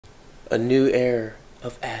A new era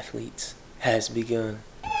of athletes has begun.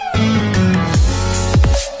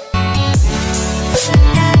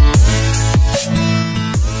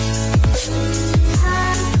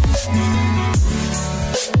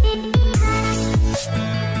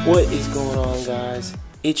 What is going on, guys?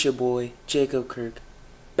 It's your boy JKIRK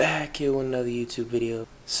back here with another YouTube video.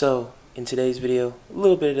 So in today's video, a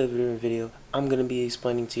little bit of a different video, I'm gonna be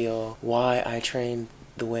explaining to y'all why I train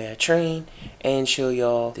the way I train and show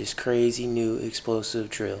y'all this crazy new explosive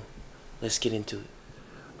drill. Let's get into it.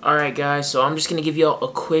 Alright guys, so I'm just gonna give y'all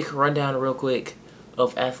a quick rundown real quick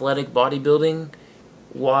of athletic bodybuilding,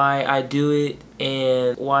 why I do it,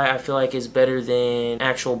 and why I feel like it's better than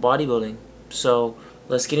actual bodybuilding. So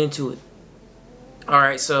let's get into it.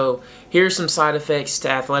 Alright, so here's some side effects to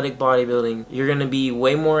athletic bodybuilding. You're going to be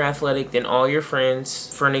way more athletic than all your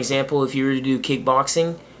friends. For an example, if you were to do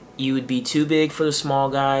kickboxing, you would be too big for the small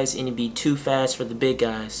guys and you'd be too fast for the big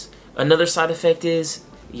guys. Another side effect is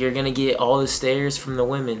you're going to get all the stares from the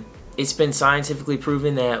women. It's been scientifically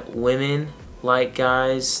proven that women like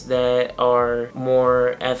guys that are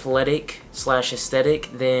more athletic /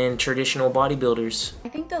 aesthetic than traditional bodybuilders. I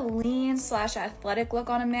think the lean / athletic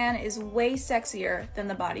look on a man is way sexier than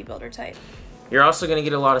the bodybuilder type. You're also going to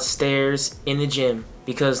get a lot of stares in the gym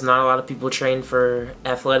because not a lot of people train for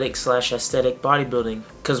athletic / aesthetic bodybuilding.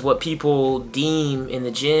 Because what people deem in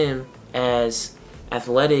the gym as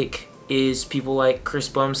athletic is people like Chris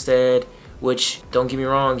Bumstead, which, don't get me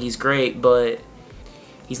wrong, he's great, but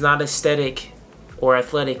he's not aesthetic or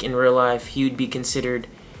athletic in real life. He would be considered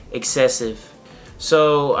excessive.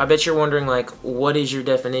 So I bet you're wondering, like, what is your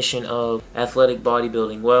definition of athletic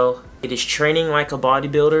bodybuilding? Well, it is training like a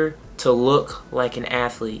bodybuilder to look like an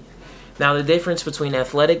athlete. Now the difference between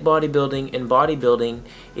athletic bodybuilding and bodybuilding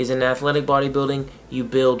is in athletic bodybuilding you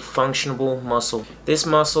build functional muscle. This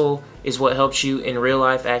muscle is what helps you in real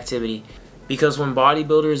life activity. Because when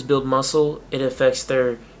bodybuilders build muscle, it affects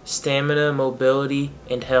their stamina, mobility,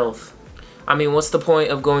 and health. I mean, what's the point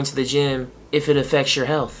of going to the gym if it affects your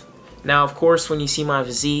health? Now, of course, when you see my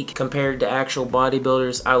physique compared to actual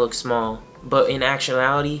bodybuilders, I look small. But in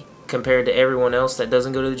actuality, compared to everyone else that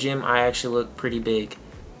doesn't go to the gym, I actually look pretty big.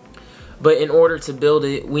 But in order to build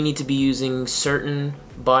it, we need to be using certain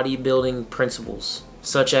bodybuilding principles,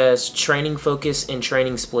 such as training focus and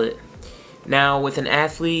training split. Now, with an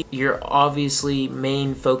athlete, your obviously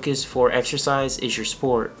main focus for exercise is your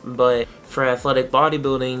sport, but for athletic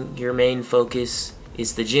bodybuilding, your main focus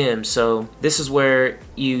is the gym. So this is where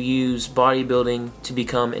you use bodybuilding to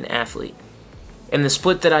become an athlete. And the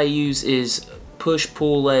split that I use is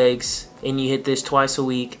push-pull legs, and you hit this twice a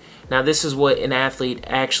week. Now this is what an athlete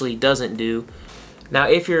actually doesn't do. Now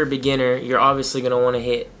if you're a beginner, you're obviously going to want to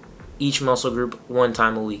hit each muscle group 1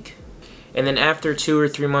 time a week. And then after 2 or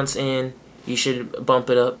 3 months in, you should bump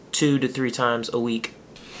it up 2 to 3 times a week.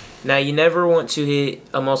 Now you never want to hit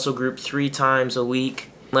a muscle group 3 times a week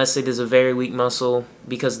unless it is a very weak muscle,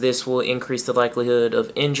 because this will increase the likelihood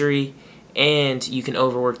of injury and you can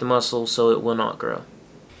overwork the muscle so it will not grow.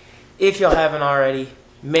 If y'all haven't already,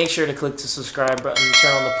 make sure to click the subscribe button and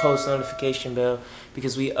turn on the post notification bell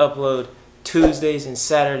because we upload Tuesdays and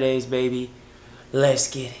Saturdays, baby. Let's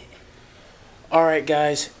get it. Alright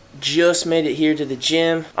guys, just made it here to the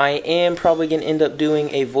gym. I am probably going to end up doing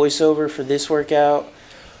a voiceover for this workout.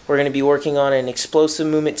 We're going to be working on an explosive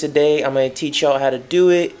movement today. I'm going to teach y'all how to do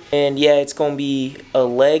it. And yeah, it's going to be a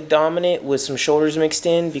leg dominant with some shoulders mixed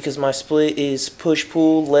in because my split is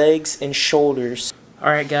push-pull, legs, and shoulders.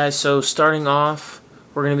 Alright guys, so starting off,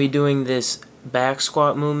 we're going to be doing this back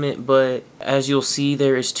squat movement, but as you'll see,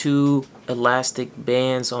 there is 2 elastic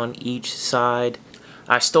bands on each side.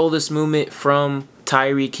 I stole this movement from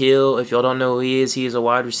Tyreek Hill. If y'all don't know who he is a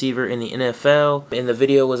wide receiver in the NFL. And the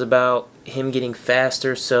video was about him getting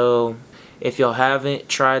faster, so if y'all haven't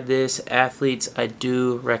tried this, athletes, I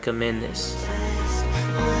do recommend this.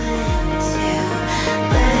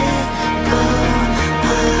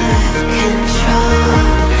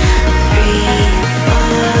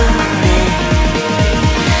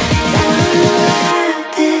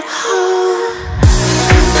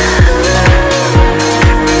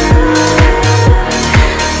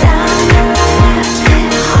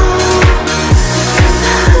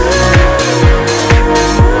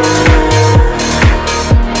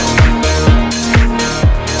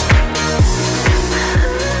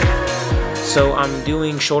 So I'm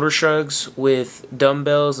doing shoulder shrugs with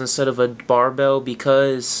dumbbells instead of a barbell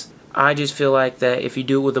because I just feel like that if you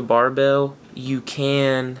do it with a barbell, you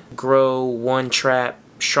can grow one trap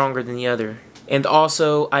stronger than the other. And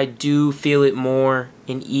also, I do feel it more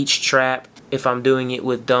in each trap if I'm doing it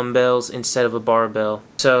with dumbbells instead of a barbell.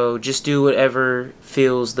 So just do whatever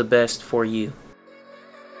feels the best for you.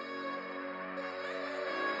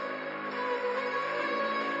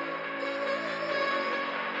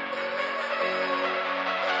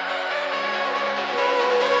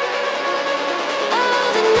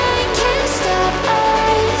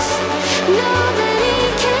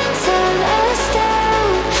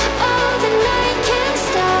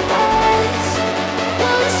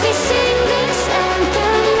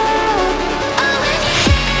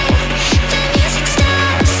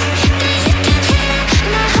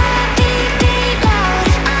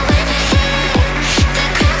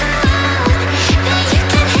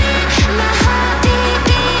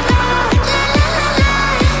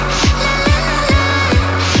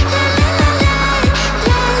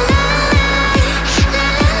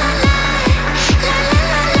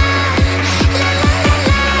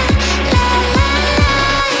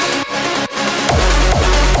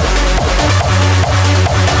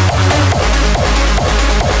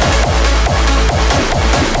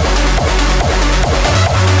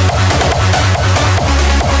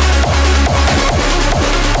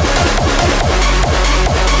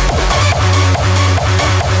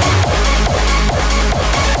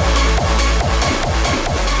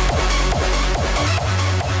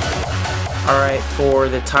 Alright, for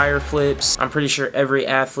the tire flips, I'm pretty sure every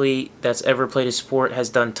athlete that's ever played a sport has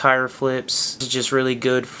done tire flips. It's just really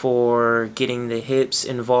good for getting the hips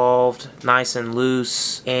involved, nice and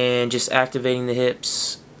loose, and just activating the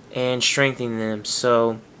hips and strengthening them.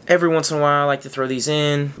 So every once in a while I like to throw these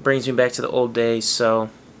in. It brings me back to the old days, so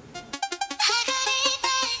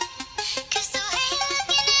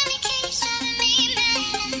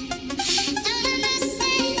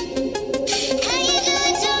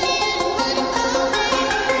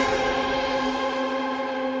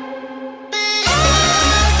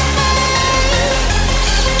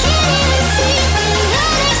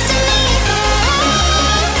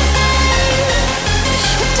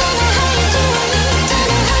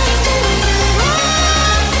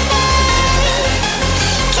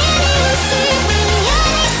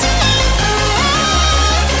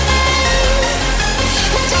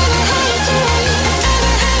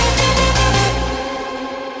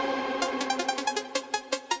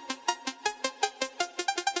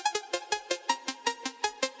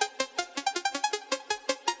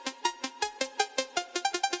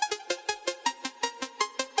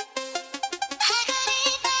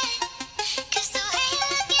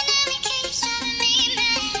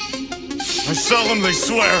I solemnly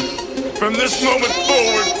swear, from this moment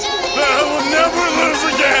forward, that I will never lose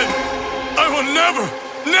again. I will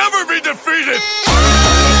never be defeated.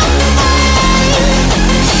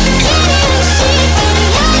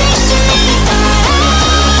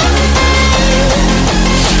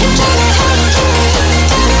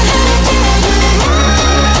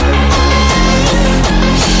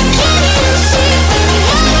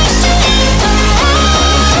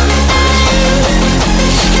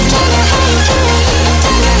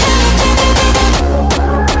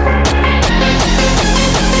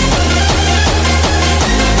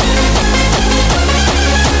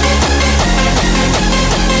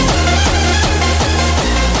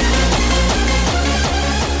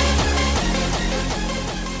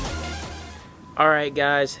 Alright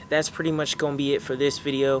guys, that's pretty much going to be it for this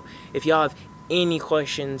video. If y'all have any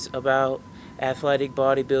questions about athletic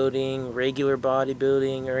bodybuilding, regular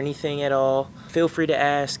bodybuilding, or anything at all, feel free to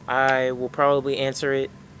ask. I will probably answer it.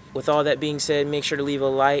 With all that being said, make sure to leave a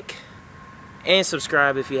like and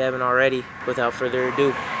subscribe if you haven't already. Without further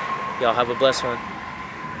ado, y'all have a blessed one.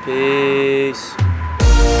 Peace.